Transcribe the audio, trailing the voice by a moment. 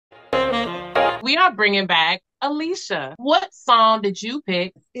We are bringing back Alicia. What song did you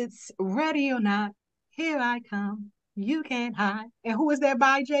pick? It's ready or not. Here I come. You can't hide. And who is that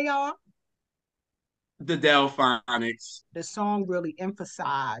by, JR? The Delfonics. The song really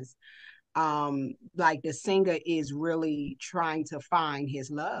emphasized like the singer is really trying to find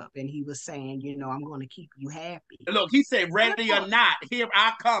his love. And he was saying, I'm gonna keep you happy. Look, he said, ready or not, here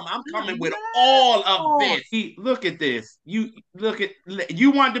I come. I'm coming with all of Yeah. this. Look at this. You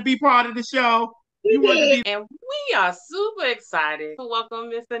wanted to be part of the show. He You wanted to did. be. And we are super excited to welcome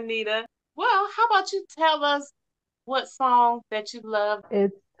Miss Anita. Well, how about you tell us what song that you love?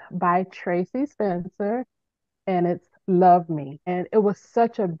 It's by Tracie Spencer and it's Love Me. And it was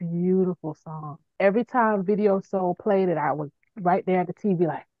such a beautiful song. Every time Video Soul played it, I was right there at the TV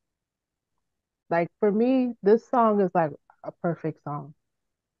like for me, this song is like a perfect song.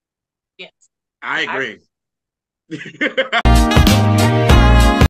 Yes. I agree.